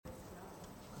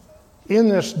In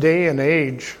this day and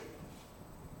age,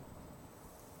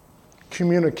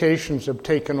 communications have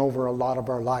taken over a lot of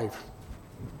our life.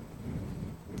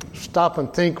 Stop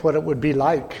and think what it would be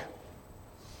like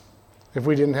if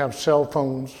we didn't have cell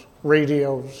phones,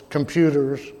 radios,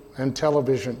 computers, and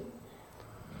television.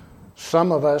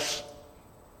 Some of us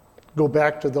go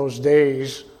back to those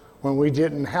days when we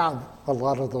didn't have a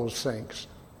lot of those things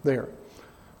there.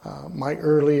 My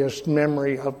earliest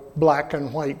memory of black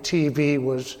and white TV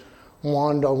was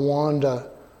Wanda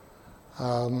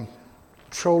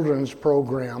children's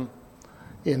program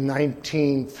in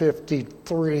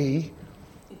 1953,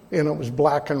 and it was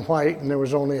black and white, and there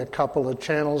was only a couple of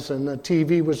channels, and the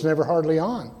TV was never hardly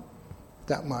on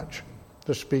that much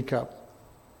to speak up.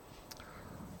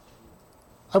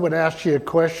 I would ask you a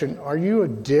question. Are you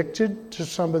addicted to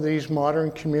some of these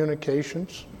modern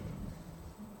communications?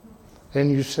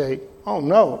 And you say, oh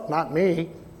no, not me,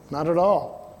 not at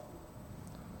all.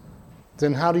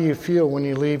 Then how do you feel when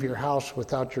you leave your house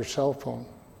without your cell phone?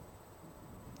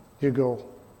 You go,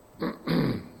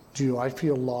 do I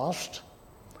feel lost?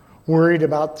 Worried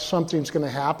about something's going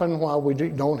to happen while we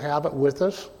don't have it with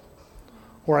us?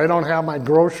 Or I don't have my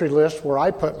grocery list where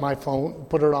I put it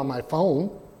on my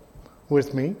phone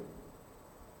with me.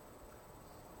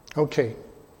 Okay,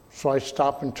 so I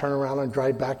stop and turn around and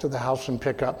drive back to the house and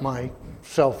pick up my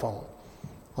cell phone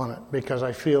on it because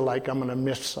I feel like I'm going to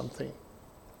miss something.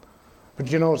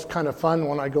 But it's kind of fun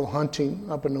when I go hunting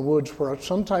up in the woods where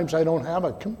sometimes I don't have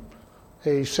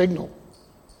a signal.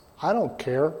 I don't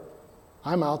care.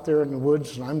 I'm out there in the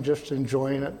woods and I'm just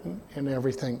enjoying it and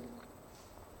everything.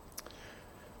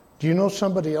 Do you know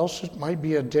somebody else that might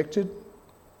be addicted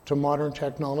to modern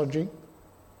technology?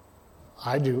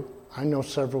 I do. I know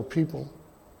several people.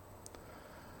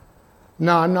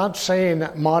 Now, I'm not saying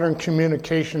that modern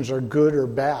communications are good or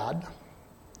bad,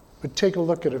 but take a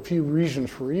look at a few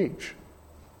reasons for each.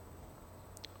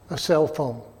 A cell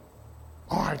phone.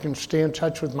 I can stay in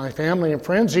touch with my family and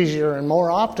friends easier and more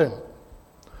often.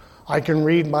 I can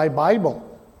read my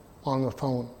Bible on the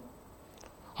phone.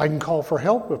 I can call for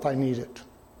help if I need it.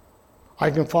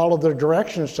 I can follow the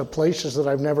directions to places that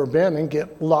I've never been and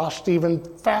get lost even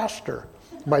faster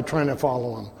by trying to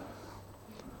follow them.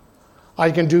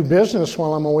 I can do business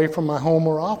while I'm away from my home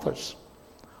or office.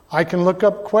 I can look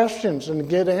up questions and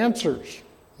get answers,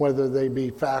 whether they be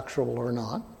factual or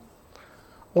not.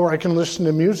 Or I can listen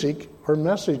to music or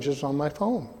messages on my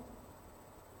phone.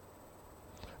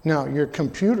 Now, your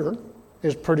computer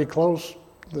is pretty close,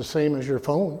 the same as your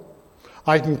phone.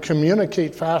 I can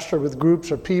communicate faster with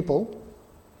groups of people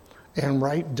and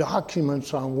write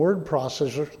documents on word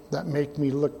processors that make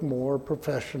me look more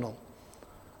professional,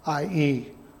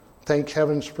 i.e., thank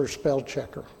heavens for spell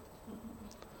checker.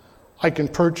 I can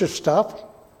purchase stuff.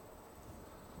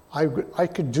 I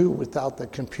could do without the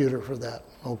computer for that,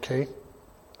 okay?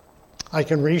 I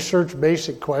can research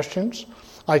basic questions.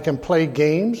 I can play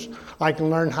games. I can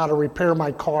learn how to repair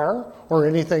my car or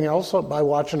anything else by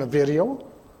watching a video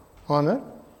on it.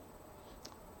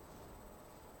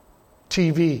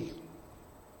 TV.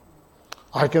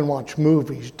 I can watch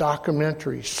movies,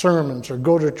 documentaries, sermons, or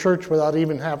go to church without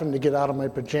even having to get out of my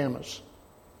pajamas.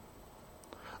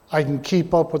 I can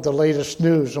keep up with the latest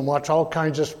news and watch all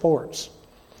kinds of sports.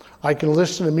 I can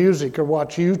listen to music or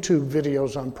watch YouTube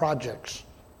videos on projects.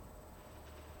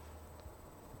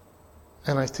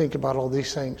 And I think about all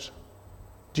these things.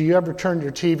 Do you ever turn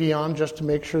your TV on just to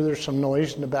make sure there's some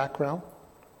noise in the background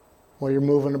while you're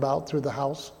moving about through the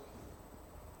house?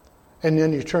 And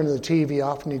then you turn the TV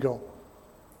off and you go,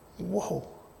 whoa,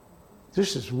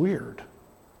 this is weird.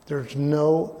 There's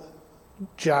no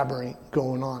jabbering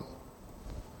going on.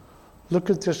 Look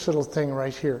at this little thing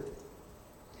right here.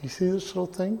 You see this little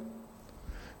thing?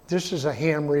 This is a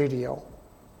ham radio.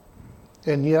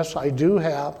 And yes, I do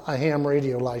have a ham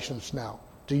radio license now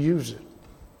to use it.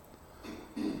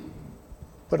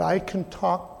 But I can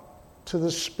talk to the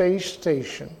space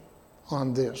station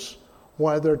on this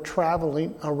while they're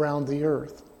traveling around the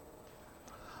earth.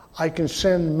 I can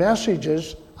send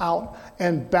messages out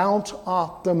and bounce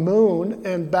off the moon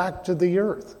and back to the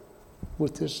earth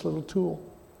with this little tool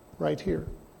right here.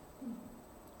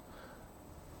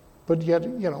 But yet,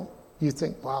 you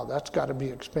think, wow, that's got to be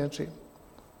expensive.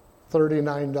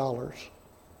 $39.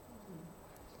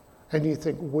 And you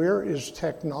think, where is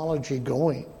technology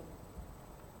going?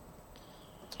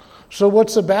 So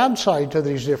what's the bad side to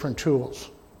these different tools?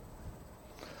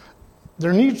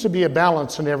 There needs to be a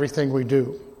balance in everything we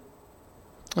do.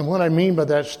 And what I mean by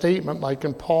that statement, like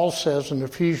Paul says in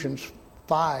Ephesians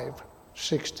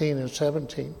 5:16 and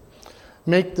 17,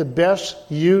 make the best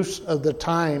use of the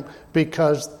time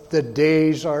because the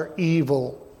days are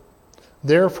evil.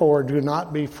 Therefore, do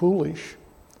not be foolish,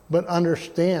 but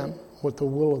understand what the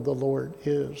will of the Lord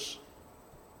is.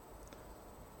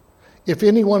 If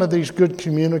any one of these good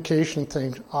communication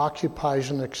things occupies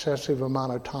an excessive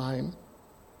amount of time,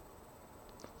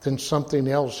 then something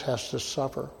else has to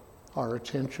suffer our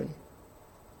attention.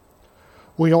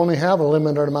 We only have a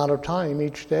limited amount of time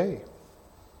each day.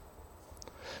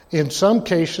 In some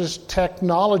cases,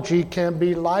 technology can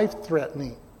be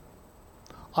life-threatening.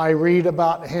 I read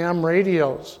about ham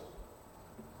radios,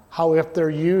 how if they're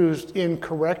used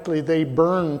incorrectly, they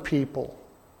burn people.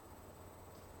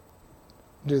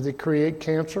 Do they create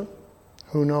cancer?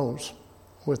 Who knows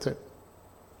with it?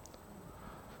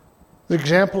 The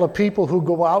example of people who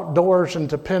go outdoors and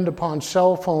depend upon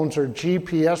cell phones or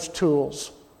GPS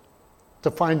tools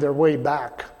to find their way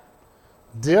back.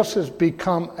 This has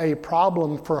become a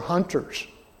problem for hunters,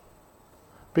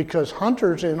 because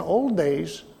hunters in old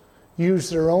days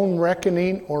used their own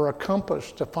reckoning or a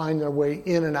compass to find their way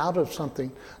in and out of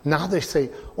something. Now they say,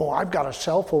 oh, I've got a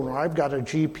cell phone or I've got a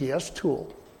GPS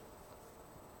tool.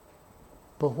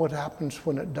 But what happens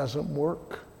when it doesn't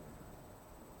work?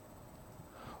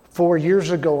 4 years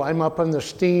ago, I'm up on the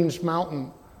Steens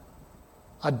Mountain,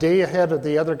 a day ahead of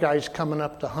the other guys coming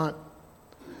up to hunt.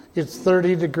 It's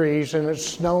 30 degrees and it's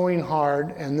snowing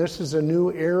hard, and this is a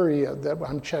new area that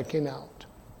I'm checking out.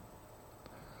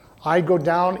 I go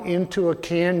down into a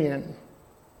canyon,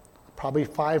 probably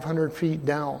 500 feet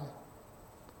down.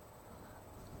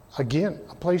 Again,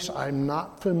 a place I'm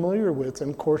not familiar with,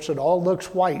 and of course it all looks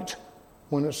white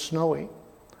when it's snowy.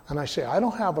 And I say, I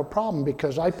don't have a problem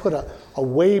because I put a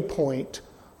waypoint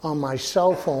on my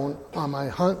cell phone on my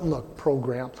Hunt Look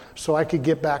program so I could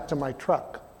get back to my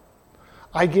truck.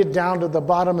 I get down to the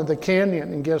bottom of the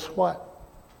canyon, and guess what?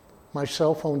 My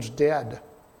cell phone's dead,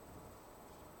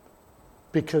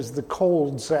 because the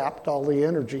cold zapped all the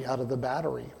energy out of the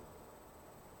battery.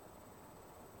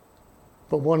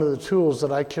 But one of the tools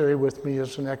that I carry with me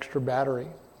is an extra battery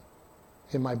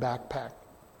in my backpack.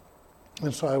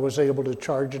 And so I was able to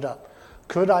charge it up.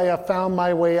 Could I have found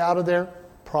my way out of there?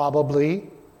 Probably.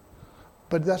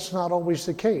 But that's not always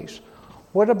the case.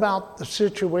 What about the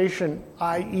situation,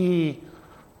 i.e.,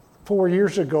 4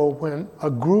 years ago when a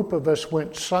group of us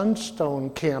went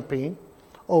sunstone camping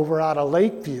over out of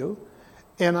Lakeview,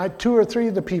 and 2 or 3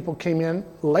 of the people came in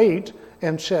late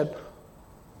and said,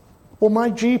 well,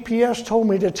 my GPS told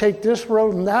me to take this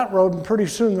road and that road, and pretty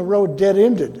soon the road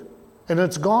dead-ended, and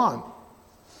it's gone.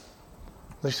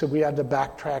 They said we had to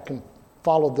backtrack and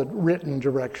follow the written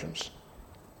directions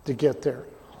to get there.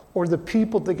 Or the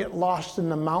people that get lost in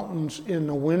the mountains in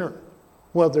the winter.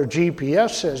 Well, their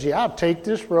GPS says, yeah, take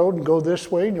this road and go this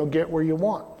way and you'll get where you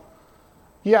want.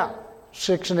 Yeah,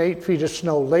 6 and 8 feet of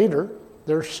snow later,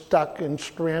 they're stuck and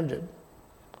stranded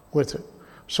with it.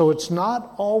 So it's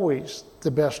not always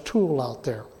the best tool out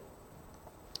there.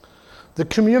 The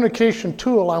communication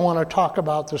tool I want to talk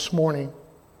about this morning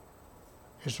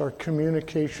is our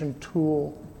communication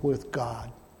tool with God,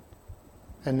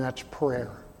 and that's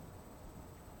prayer.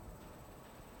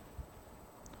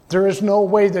 There is no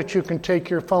way that you can take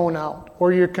your phone out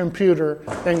or your computer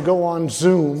and go on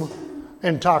Zoom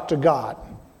and talk to God.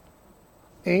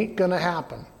 Ain't going to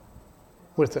happen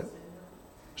with it.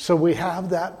 So we have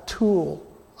that tool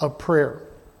of prayer.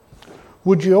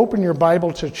 Would you open your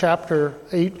Bible to chapter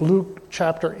 8, Luke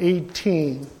chapter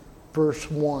 18,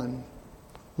 verse 1.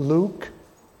 Luke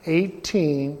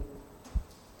 18,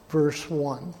 verse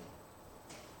 1.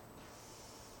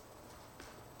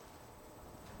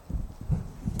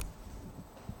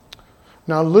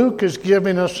 Now, Luke is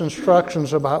giving us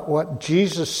instructions about what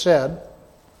Jesus said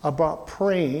about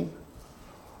praying.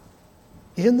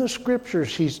 In the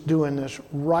scriptures, he's doing this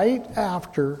right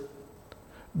after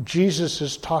Jesus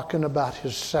is talking about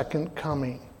his second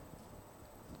coming.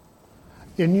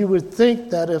 And you would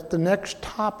think that if the next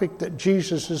topic that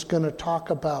Jesus is going to talk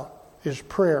about is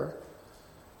prayer,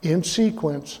 in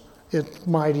sequence, it's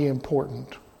mighty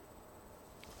important.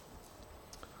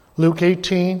 Luke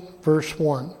 18, verse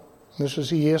 1. This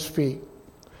is ESV.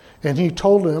 And he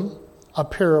told him a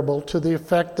parable to the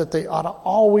effect that they ought to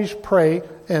always pray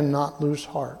and not lose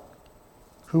heart.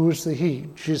 Who is the he?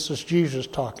 Jesus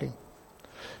talking.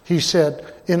 He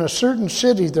said, in a certain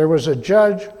city there was a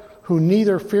judge who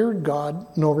neither feared God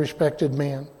nor respected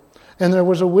man. And there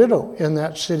was a widow in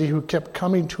that city who kept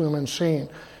coming to him and saying,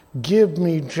 give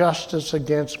me justice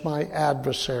against my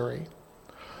adversary.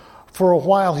 For a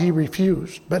while he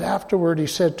refused, but afterward he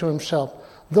said to himself,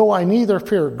 though I neither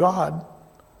fear God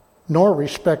nor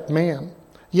respect man,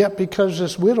 yet because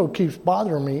this widow keeps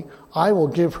bothering me, I will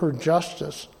give her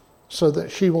justice so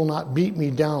that she will not beat me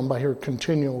down by her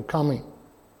continual coming.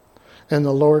 And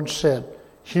the Lord said,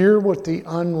 hear what the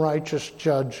unrighteous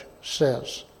judge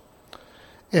says.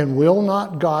 And will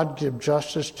not God give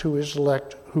justice to his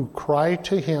elect who cry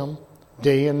to him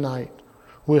day and night?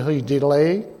 Will he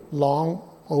delay long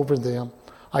over them?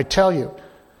 I tell you,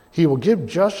 he will give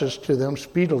justice to them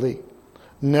speedily.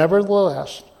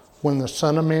 Nevertheless, when the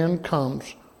Son of Man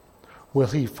comes, will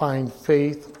he find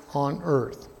faith on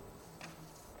earth?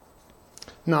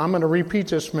 Now I'm going to repeat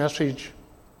this message,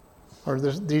 or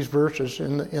these verses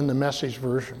in the Message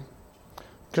version,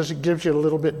 because it gives you a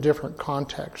little bit different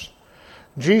context.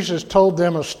 Jesus told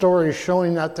them a story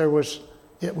showing that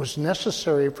it was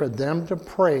necessary for them to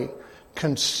pray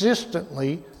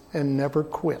consistently and never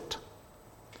quit.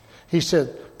 He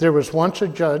said, there was once a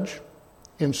judge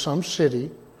in some city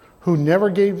who never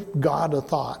gave God a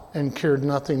thought and cared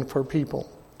nothing for people.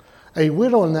 A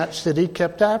widow in that city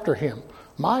kept after him.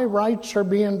 My rights are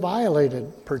being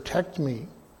violated. Protect me.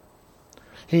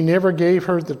 He never gave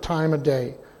her the time of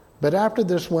day. But after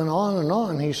this went on and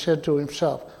on, he said to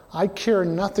himself, I care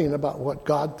nothing about what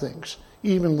God thinks,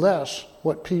 even less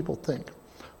what people think.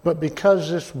 But because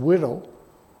this widow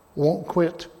won't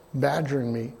quit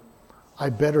badgering me, I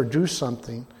better do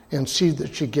something and see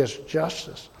that she gets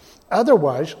justice.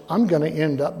 Otherwise, I'm going to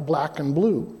end up black and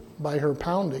blue by her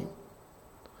pounding.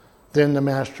 Then the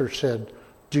master said,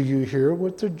 do you hear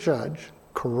what the judge,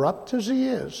 corrupt as he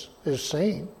is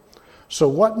saying? So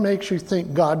what makes you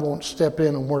think God won't step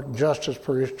in and work justice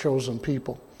for his chosen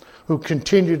people who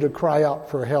continue to cry out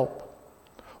for help?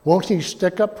 Won't he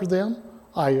stick up for them?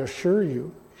 I assure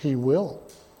you, he will.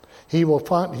 He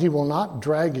will not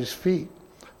drag his feet.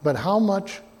 But how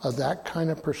much of that kind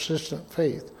of persistent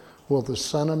faith will the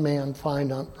Son of Man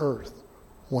find on earth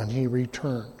when he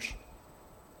returns?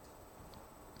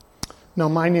 Now,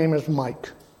 my name is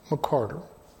Mike McCarter.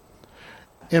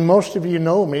 And most of you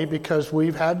know me because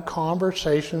we've had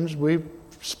conversations, we've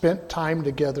spent time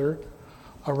together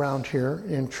around here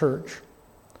in church.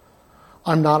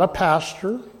 I'm not a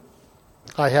pastor.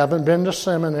 I haven't been to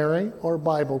seminary or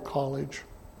Bible college.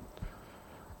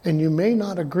 And you may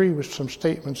not agree with some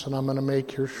statements that I'm going to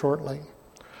make here shortly.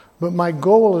 But my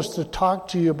goal is to talk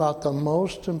to you about the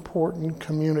most important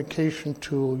communication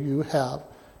tool you have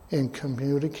in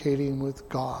communicating with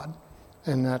God,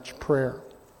 and that's prayer.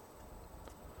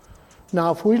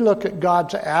 Now, if we look at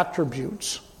God's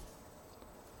attributes,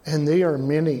 and they are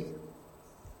many,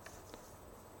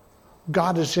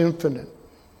 God is infinite.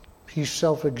 He's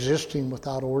self-existing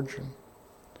without origin.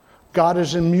 God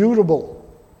is immutable.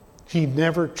 He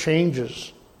never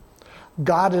changes.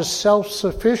 God is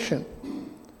self-sufficient.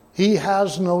 He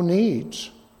has no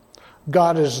needs.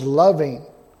 God is loving.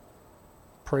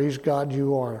 Praise God,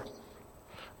 you are.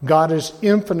 God is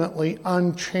infinitely,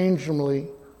 unchangeably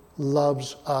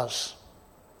loves us.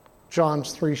 John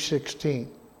 3:16,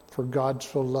 for God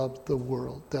so loved the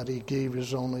world that he gave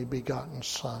his only begotten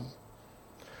Son.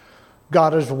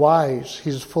 God is wise.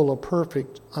 He's full of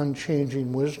perfect,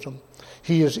 unchanging wisdom.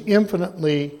 He is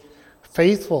infinitely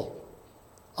faithful,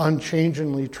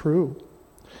 unchangingly true.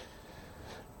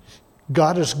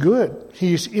 God is good.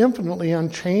 He's infinitely,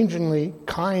 unchangingly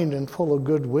kind and full of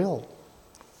goodwill.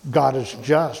 God is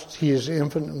just. He is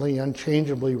infinitely,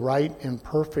 unchangeably right and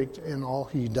perfect in all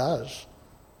he does.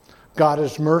 God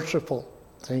is merciful.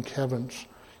 Thank heavens.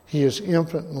 He is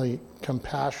infinitely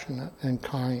compassionate and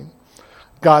kind.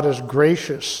 God is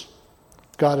gracious.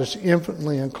 God is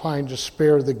infinitely inclined to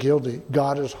spare the guilty.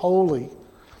 God is holy.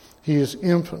 He is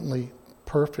infinitely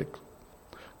perfect.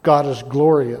 God is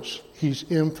glorious. He's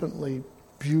infinitely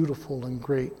beautiful and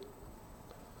great.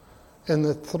 And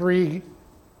the three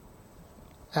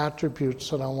attributes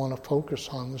that I want to focus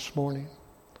on this morning.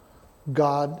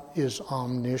 God is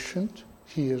omniscient.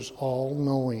 He is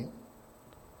all-knowing.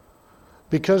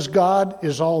 Because God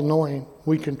is all-knowing,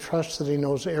 we can trust that he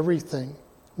knows everything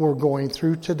we're going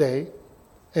through today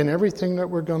and everything that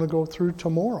we're going to go through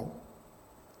tomorrow.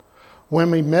 When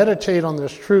we meditate on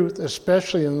this truth,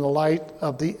 especially in the light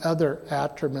of the other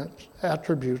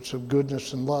attributes of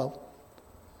goodness and love,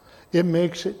 it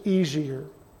makes it easier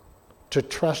to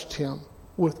trust him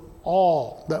with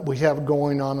all that we have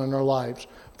going on in our lives,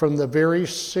 from the very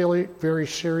silly, very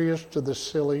serious to the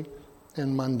silly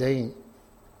and mundane.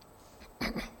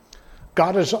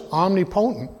 God is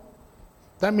omnipotent.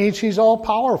 That means he's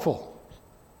all-powerful.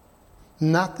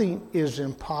 Nothing is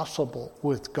impossible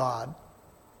with God,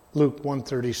 Luke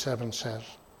 1:37 says.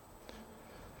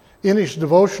 In his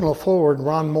devotional foreword,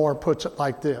 Ron Moore puts it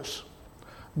like this: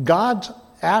 God's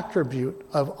attribute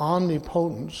of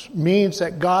omnipotence means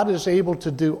that God is able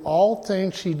to do all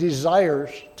things he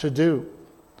desires to do.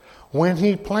 When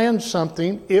he plans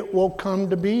something, it will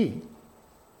come to be.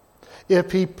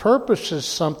 If he purposes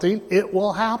something, it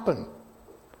will happen.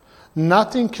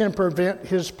 Nothing can prevent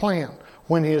his plan.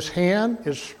 When his hand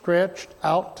is stretched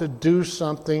out to do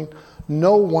something,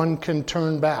 no one can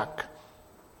turn back.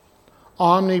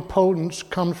 Omnipotence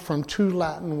comes from two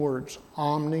Latin words,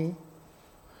 omni,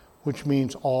 which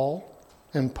means all,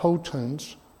 and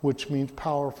potens, which means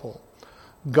powerful.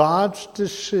 God's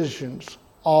decisions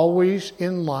always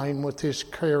in line with his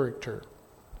character.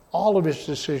 All of his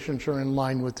decisions are in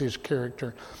line with his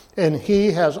character. And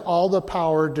he has all the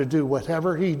power to do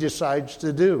whatever he decides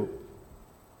to do.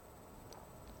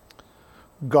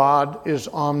 God is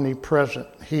omnipresent.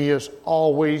 He is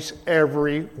always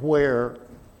everywhere.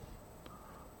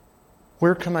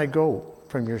 Where can I go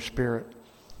from your spirit?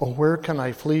 Or where can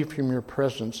I flee from your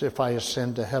presence if I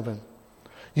ascend to heaven?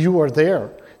 You are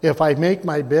there. If I make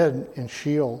my bed in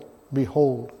Sheol,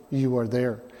 behold, you are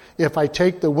there. If I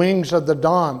take the wings of the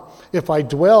dawn, if I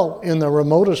dwell in the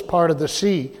remotest part of the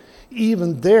sea,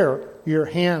 even there your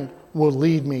hand will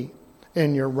lead me,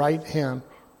 and your right hand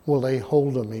will lay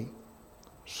hold of me.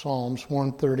 Psalms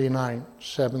 139,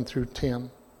 7 through 10.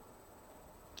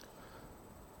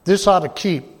 This ought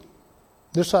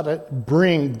to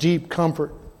bring deep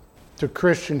comfort to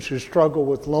Christians who struggle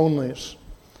with loneliness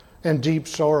and deep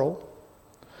sorrow.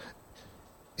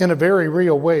 In a very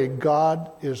real way, God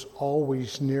is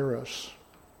always near us,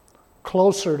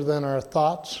 closer than our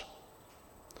thoughts.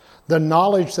 The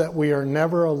knowledge that we are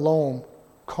never alone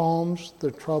calms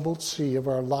the troubled sea of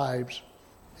our lives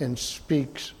and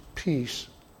speaks peace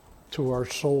to our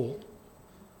soul.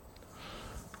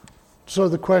 So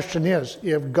the question is,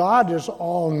 if God is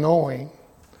all-knowing,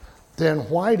 then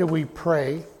why do we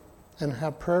pray and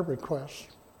have prayer requests?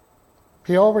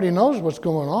 He already knows what's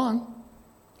going on.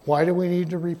 Why do we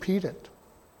need to repeat it?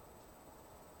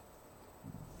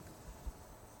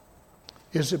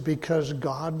 Is it because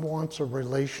God wants a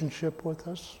relationship with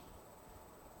us?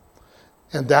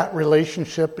 And that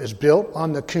relationship is built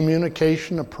on the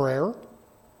communication of prayer?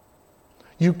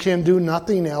 You can do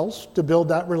nothing else to build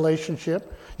that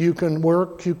relationship. You can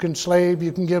work, you can slave,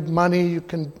 you can give money, you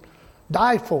can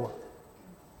die for it.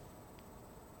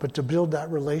 But to build that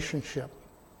relationship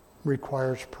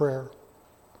requires prayer.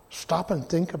 Stop and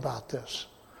think about this.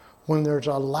 When there's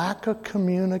a lack of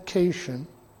communication,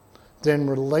 then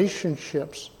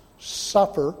relationships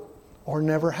suffer or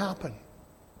never happen.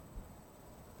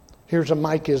 Here's a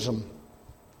Mikeism,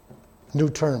 new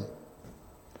term.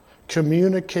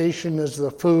 Communication is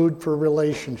the food for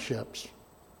relationships.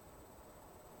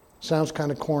 Sounds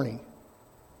kind of corny,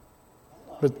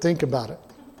 but think about it.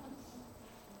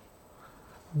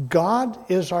 God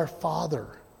is our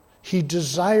Father. He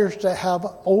desires to have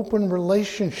an open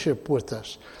relationship with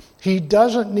us. He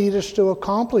doesn't need us to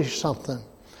accomplish something.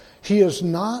 He is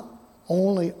not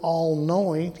only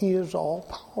all-knowing, he is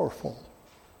all-powerful.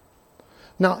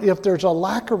 Now, if there's a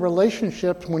lack of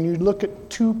relationships, when you look at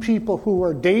two people who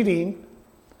are dating,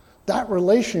 that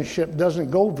relationship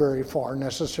doesn't go very far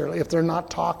necessarily if they're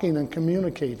not talking and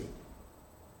communicating.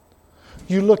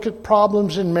 You look at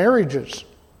problems in marriages.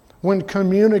 When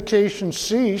communication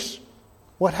ceases,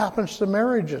 what happens to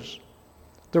marriages?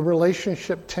 The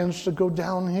relationship tends to go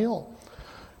downhill.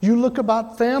 You look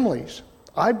about families.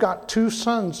 I've got two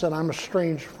sons that I'm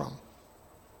estranged from.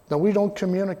 Now, we don't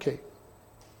communicate.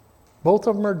 Both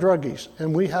of them are druggies,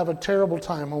 and we have a terrible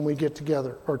time when we get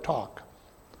together or talk.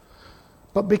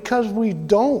 But because we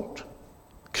don't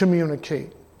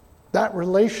communicate, that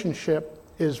relationship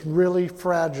is really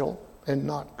fragile and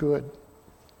not good.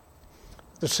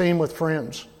 The same with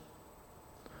friends.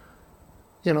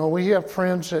 You know, we have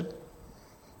friends that,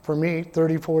 for me,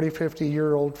 30, 40,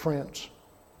 50-year-old friends.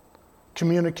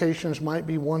 Communications might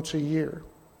be once a year.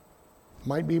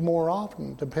 Might be more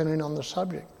often, depending on the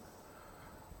subject.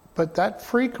 But that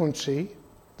frequency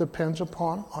depends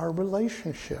upon our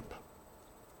relationship.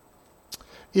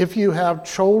 If you have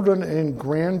children and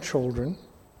grandchildren,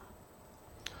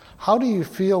 how do you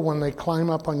feel when they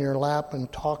climb up on your lap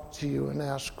and talk to you and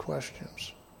ask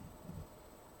questions?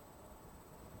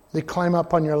 They climb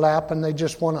up on your lap and they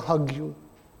just want to hug you.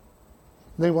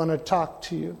 They want to talk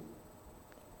to you.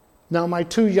 Now, my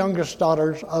two youngest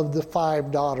daughters of the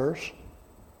 5 daughters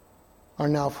are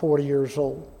now 40 years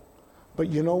old. But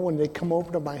you know, when they come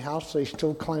over to my house, they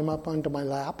still climb up onto my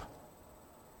lap.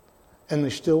 And they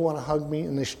still want to hug me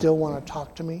and they still want to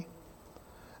talk to me.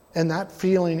 And that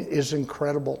feeling is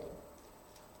incredible.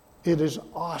 It is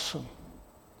awesome.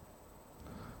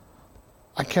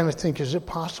 I kind of think, is it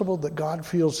possible that God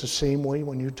feels the same way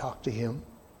when you talk to him?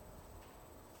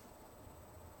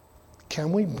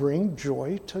 Can we bring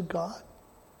joy to God?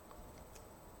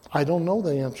 I don't know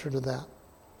the answer to that.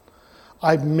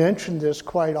 I've mentioned this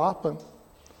quite often,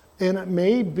 and it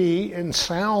may be and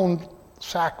sound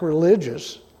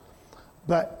sacrilegious,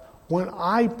 but when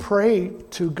I pray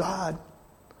to God,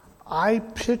 I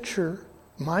picture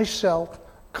myself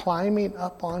climbing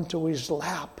up onto his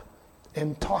lap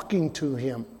and talking to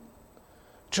him,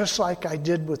 just like I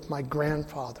did with my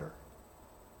grandfather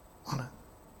on it.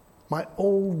 My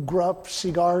old, gruff,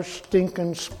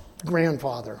 cigar-stinking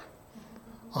grandfather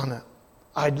on it.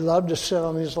 I'd love to sit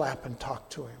on his lap and talk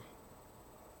to him.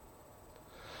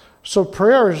 So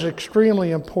prayer is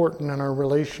extremely important in our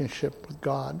relationship with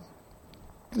God.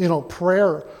 You know,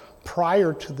 prayer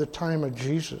prior to the time of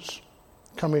Jesus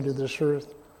coming to this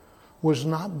earth was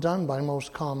not done by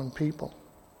most common people.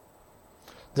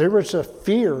 There was a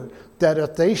fear that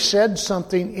if they said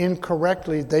something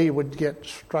incorrectly, they would get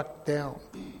struck down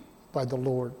by the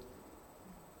Lord.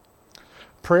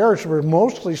 Prayers were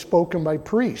mostly spoken by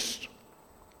priests.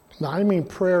 Now, I mean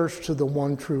prayers to the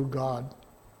one true God,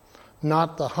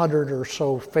 not the 100 or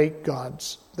so fake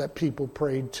gods that people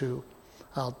prayed to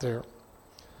out there.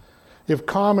 If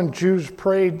common Jews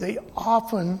prayed, they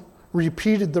often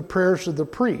repeated the prayers of the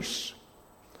priests.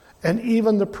 And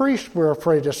even the priests were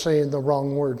afraid of saying the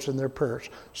wrong words in their prayers.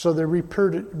 So they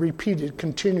repeated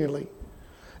continually.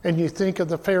 And you think of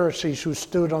the Pharisees who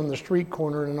stood on the street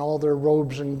corner in all their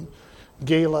robes and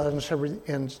gala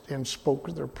and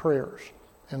spoke their prayers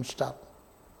and stuff.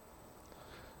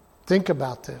 Think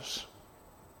about this.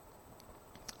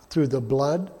 Through the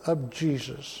blood of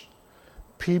Jesus,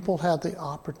 people have the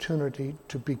opportunity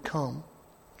to become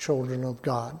children of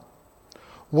God.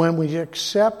 When we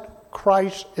accept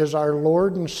Christ as our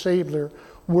Lord and Savior,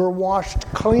 we're washed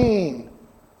clean.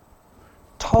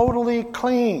 Totally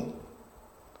clean.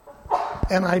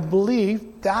 And I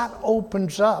believe that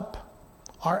opens up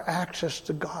our access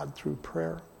to God through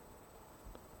prayer.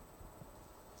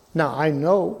 Now, I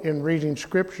know in reading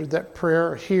Scripture that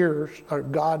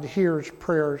God hears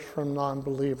prayers from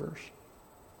non-believers.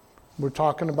 We're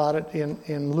talking about it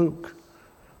in Luke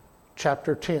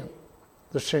chapter 10.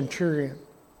 The centurion,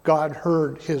 God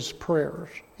heard his prayers,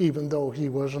 even though he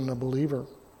wasn't a believer.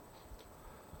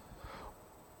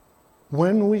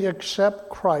 When we accept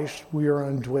Christ, we are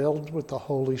indwelled with the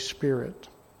Holy Spirit.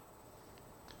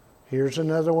 Here's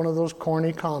another one of those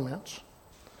corny comments.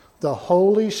 The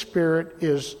Holy Spirit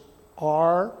is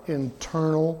our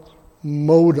internal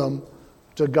modem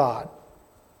to God.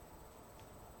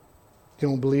 You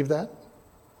don't believe that?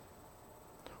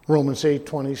 Romans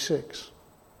 8:26.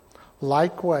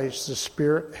 Likewise, the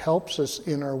Spirit helps us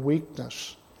in our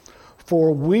weakness.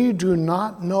 For we do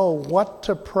not know what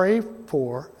to pray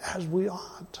for as we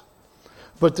ought.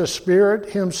 But the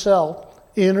Spirit himself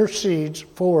intercedes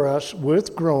for us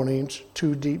with groanings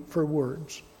too deep for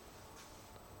words.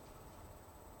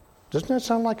 Doesn't that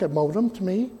sound like a modem to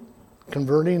me?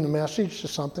 Converting the message to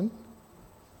something?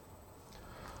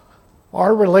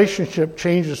 Our relationship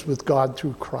changes with God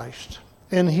through Christ.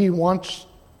 And He wants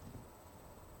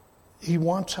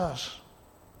us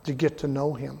to get to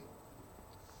know Him.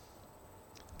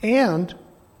 And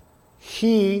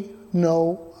He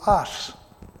knows us.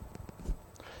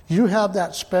 You have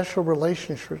that special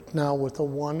relationship now with the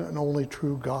one and only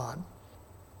true God.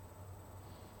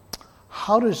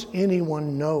 How does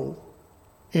anyone know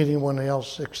anyone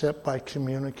else except by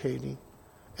communicating?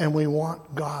 And we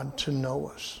want God to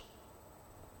know us.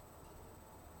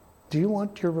 Do you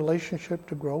want your relationship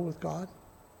to grow with God?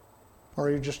 Or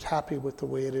are you just happy with the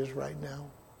way it is right now?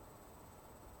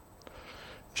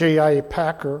 J.I.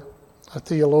 Packer, a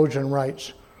theologian,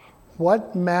 writes,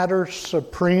 "What matters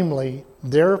supremely,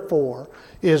 therefore,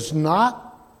 is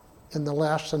not, in the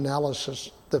last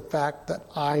analysis, the fact that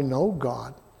I know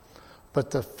God,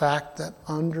 but the fact that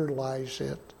underlies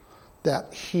it,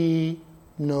 that He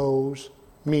knows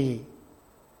me."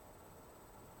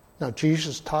 Now,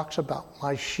 Jesus talks about,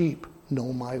 my sheep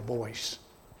know my voice.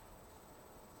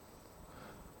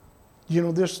 You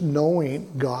know, this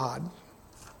knowing God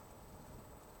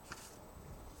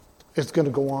is going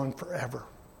to go on forever.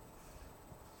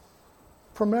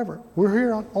 Forever. We're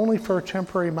here only for a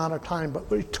temporary amount of time,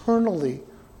 but eternally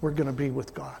we're going to be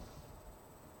with God.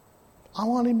 I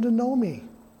want Him to know me.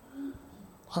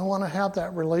 I want to have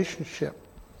that relationship.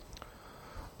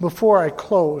 Before I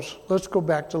close, let's go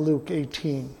back to Luke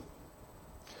 18.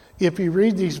 If you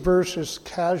read these verses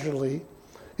casually,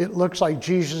 it looks like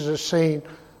Jesus is saying,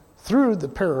 through the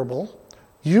parable,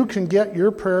 you can get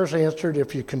your prayers answered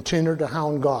if you continue to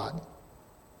hound God.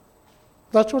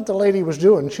 That's what the lady was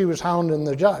doing. She was hounding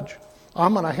the judge.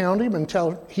 I'm going to hound him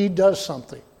until he does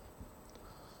something.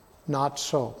 Not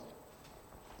so.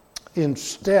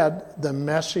 Instead, the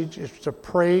message is to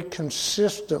pray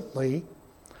consistently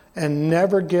And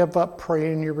never give up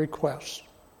praying your requests.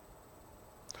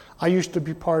 I used to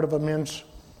be part of a men's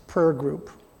prayer group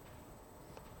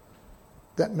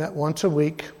that met once a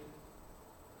week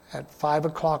at 5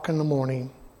 o'clock in the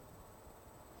morning.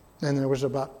 And there was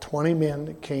about 20 men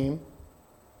that came.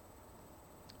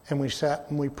 And we sat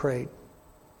and we prayed.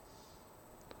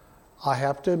 I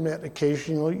have to admit,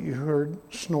 occasionally you heard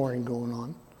snoring going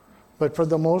on. But for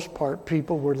the most part,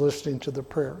 people were listening to the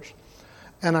prayers.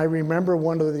 And I remember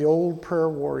one of the old prayer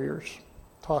warriors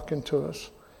talking to us.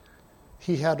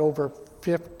 He had over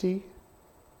 50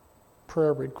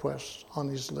 prayer requests on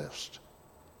his list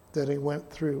that he went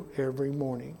through every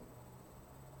morning.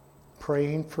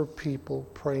 Praying for people,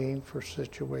 praying for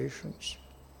situations.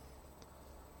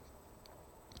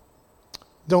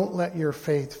 Don't let your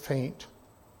faith faint,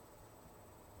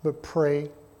 but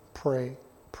pray, pray,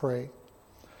 pray.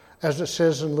 As it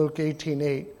says in Luke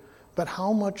 18:8, but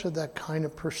how much of that kind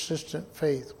of persistent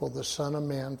faith will the Son of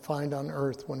Man find on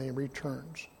earth when he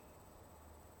returns?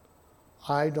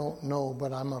 I don't know,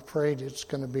 but I'm afraid it's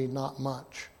going to be not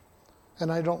much.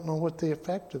 And I don't know what the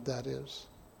effect of that is.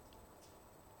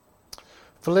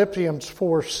 Philippians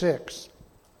 4:6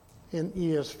 in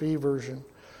ESV version.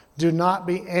 Do not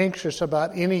be anxious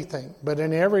about anything, but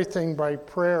in everything by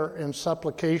prayer and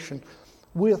supplication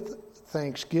with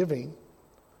thanksgiving,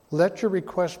 let your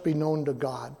requests be known to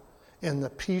God, and the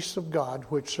peace of God,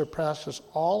 which surpasses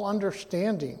all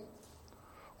understanding,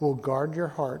 will guard your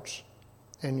hearts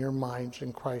and your minds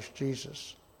in Christ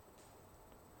Jesus.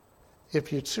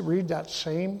 If you read those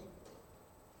same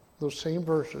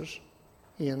verses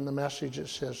in the Message, it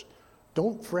says,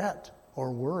 don't fret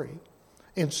or worry.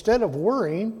 Instead of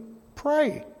worrying,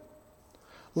 pray.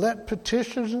 Let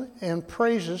petitions and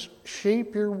praises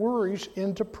shape your worries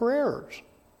into prayers,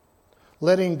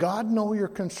 letting God know your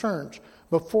concerns.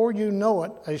 Before you know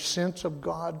it, a sense of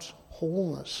God's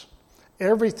wholeness,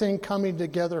 everything coming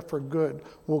together for good,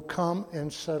 will come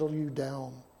and settle you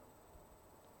down.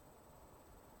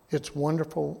 It's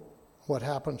wonderful what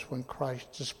happens when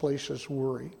Christ displaces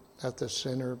worry at the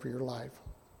center of your life.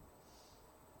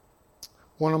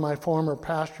 One of my former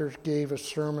pastors gave a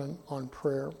sermon on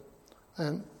prayer,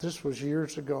 and this was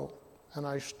years ago, and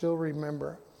I still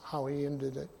remember how he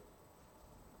ended it.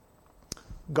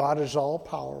 God is all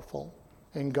powerful,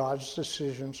 and God's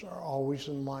decisions are always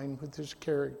in line with his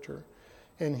character,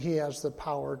 and he has the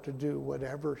power to do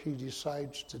whatever he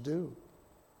decides to do.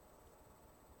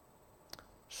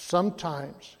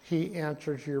 Sometimes he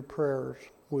answers your prayers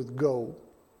with go,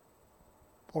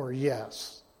 or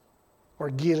yes, or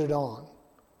get it on.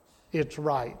 It's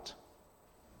right.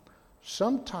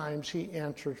 Sometimes he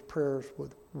answers prayers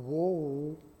with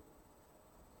whoa,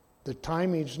 the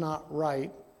timing's not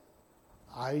right.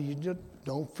 You just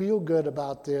don't feel good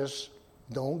about this.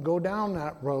 Don't go down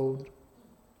that road.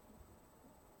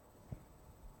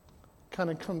 Kind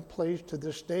of plays to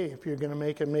this day. If you're going to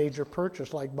make a major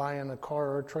purchase, like buying a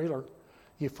car or a trailer,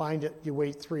 you find it, you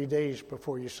wait 3 days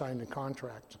before you sign the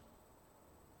contract.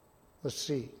 Let's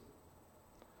see.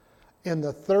 And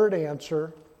the third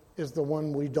answer is the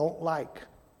one we don't like.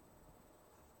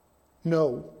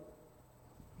 No,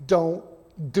 don't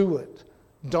do it.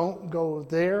 Don't go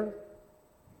there.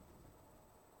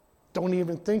 Don't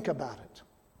even think about it.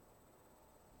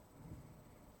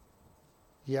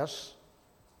 Yes,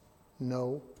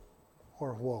 no,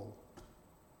 or whoa.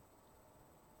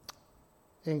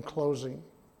 In closing,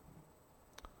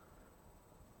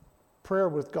 prayer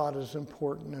with God is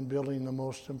important in building the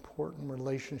most important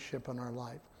relationship in our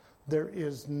life. There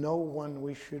is no one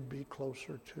we should be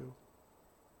closer to,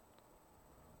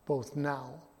 both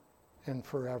now and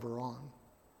forever on.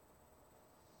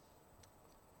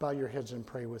 Bow your heads and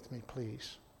pray with me,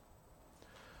 please.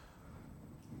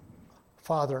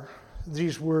 Father,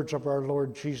 these words of our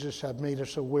Lord Jesus have made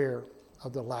us aware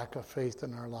of the lack of faith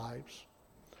in our lives.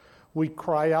 We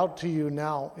cry out to you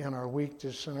now in our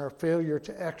weakness and our failure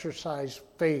to exercise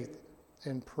faith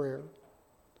in prayer.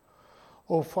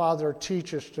 Oh, Father,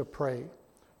 teach us to pray.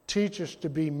 Teach us to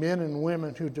be men and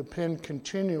women who depend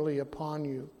continually upon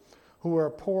you, who are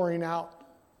pouring out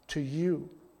to you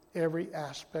every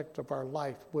aspect of our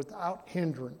life without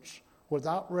hindrance,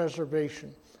 without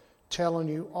reservation, telling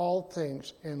you all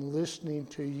things and listening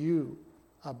to you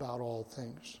about all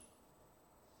things.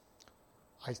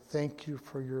 I thank you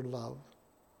for your love.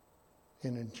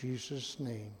 And in Jesus'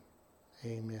 name,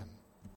 amen.